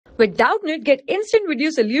With Doubtnut, get instant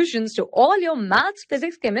video solutions to all your maths,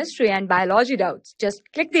 physics, chemistry, and biology doubts. Just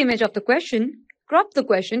click the image of the question, crop the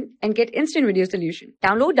question, and get instant video solution.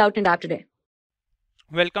 Download Doubtnut app today.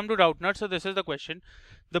 Welcome to Doubtnut. So this is the question.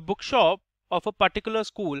 The bookshop of a particular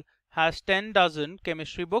school has 10 dozen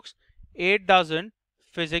chemistry books, 8 dozen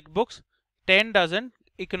physics books, 10 dozen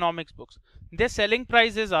economics books. Their selling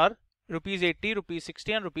prices are rupees 80, rupees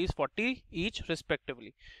 60 and rupees 40 each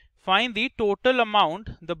respectively. Find the total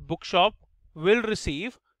amount the bookshop will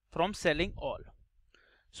receive from selling all.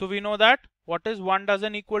 So we know that what is 1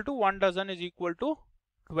 dozen equal to? 1 dozen is equal to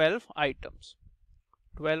 12 items.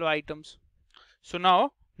 12 items. So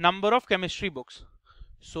now number of chemistry books.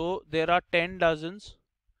 So there are 10 dozens.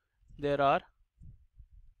 There are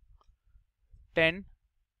 10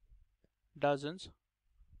 dozens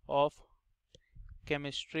of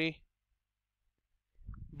chemistry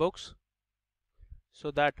books. So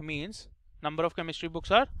that means number of chemistry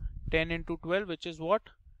books are 10 into 12, which is what?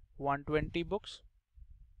 120 books.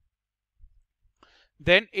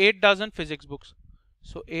 Then 8 dozen physics books.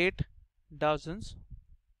 So 8 dozens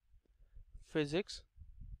physics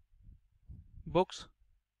books.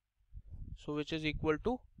 So which is equal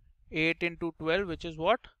to 8 into 12, which is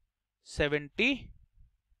what? 70.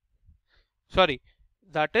 Sorry,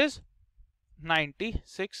 that is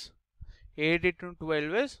 96. 8 into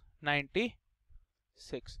 12 is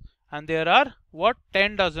 96. And there are what?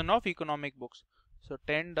 10 dozen of economic books. So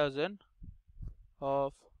 10 dozen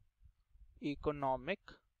of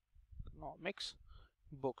economics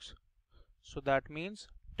books. So that means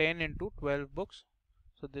 10 into 12 books.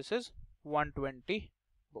 So this is 120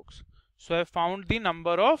 books. So I found the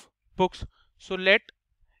number of books. So let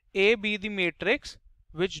A be the matrix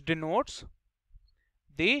which denotes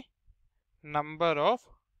the number of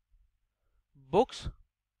books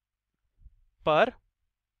per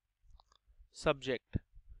subject.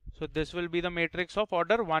 So this will be the matrix of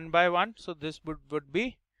order 1 by 1. So this would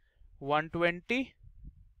be 120,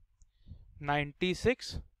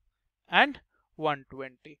 96 and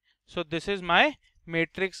 120. So this is my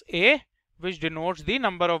matrix A, which denotes the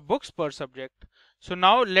number of books per subject. So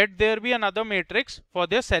now let there be another matrix for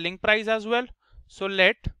their selling price as well. So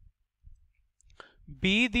let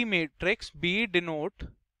B the matrix, B denotes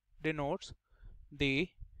the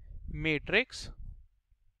matrix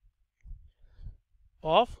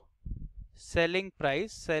of selling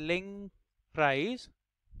price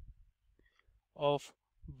of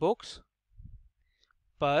books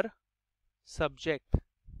per subject.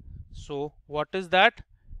 So what is that?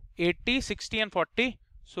 80, 60 and 40.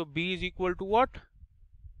 So B is equal to what?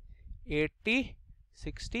 80,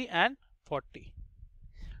 60 and 40.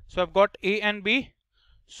 So I've got A and B.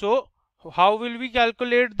 So how will we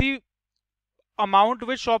calculate the amount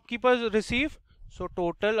which shopkeepers receive? So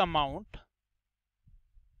total amount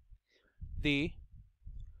the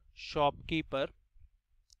shopkeeper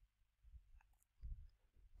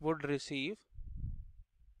would receive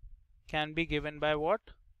can be given by what?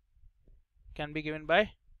 Can be given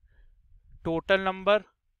by total number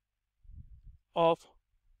of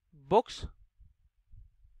books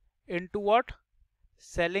into what?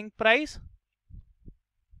 Selling price.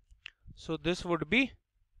 So this would be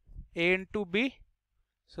A into B.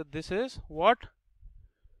 So this is what?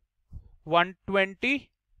 120,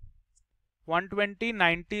 120,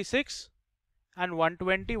 96 and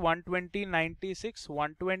 120, 120, 96,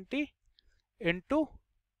 120 into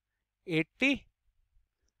 80,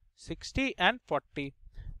 60 and 40.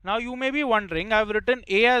 Now you may be wondering, I've written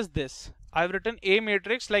A as this. I've written A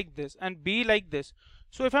matrix like this and B like this.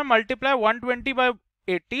 So if I multiply 120 by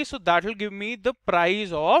 80, so that will give me the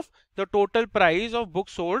price of the total price of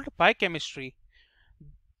books sold by chemistry.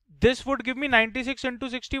 This would give me 96 into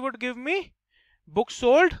 60 would give me books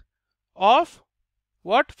sold of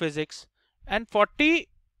what? Physics. And 40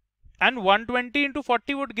 and 120 into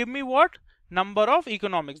 40 would give me what? Number of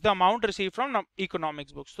economics, the amount received from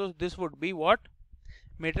economics books. So this would be what?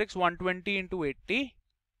 Matrix 120 into 80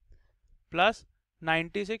 plus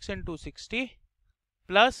 96 into 60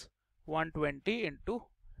 plus 120 into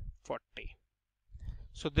 40.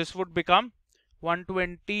 So this would become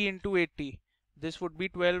 120 into 80. This would be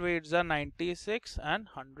 12 8s are 96 and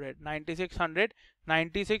 100. 96, 100.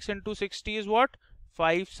 96 into 60 is what?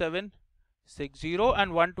 5760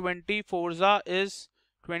 and 120 4s is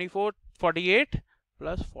 24, 48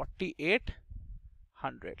 plus 48,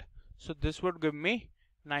 100. So this would give me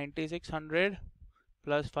 9600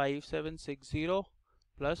 plus 5760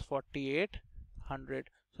 plus 48, 100.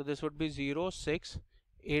 So this would be 0, 6,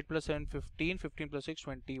 8 plus 7, 15, 15 plus 6,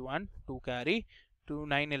 21, 2 carry, 2,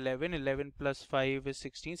 9, 11, 11 plus 5 is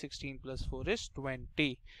 16, 16 plus 4 is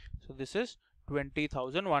 20. So this is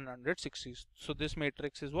 20,160. So this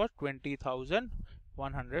matrix is what?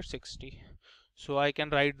 20,160. So I can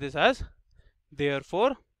write this as,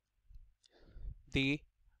 therefore the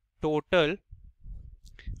total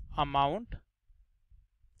amount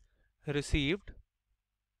received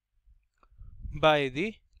by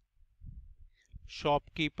the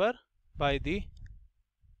shopkeeper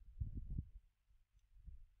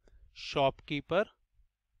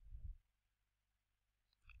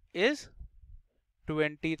is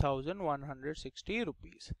 20,160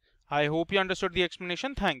 rupees. I hope you understood the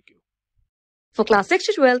explanation. Thank you. For class 6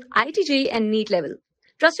 to 12, IIT JEE and NEET level.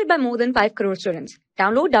 Trusted by more than 5 crore students.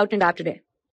 Download Doubtnut app today.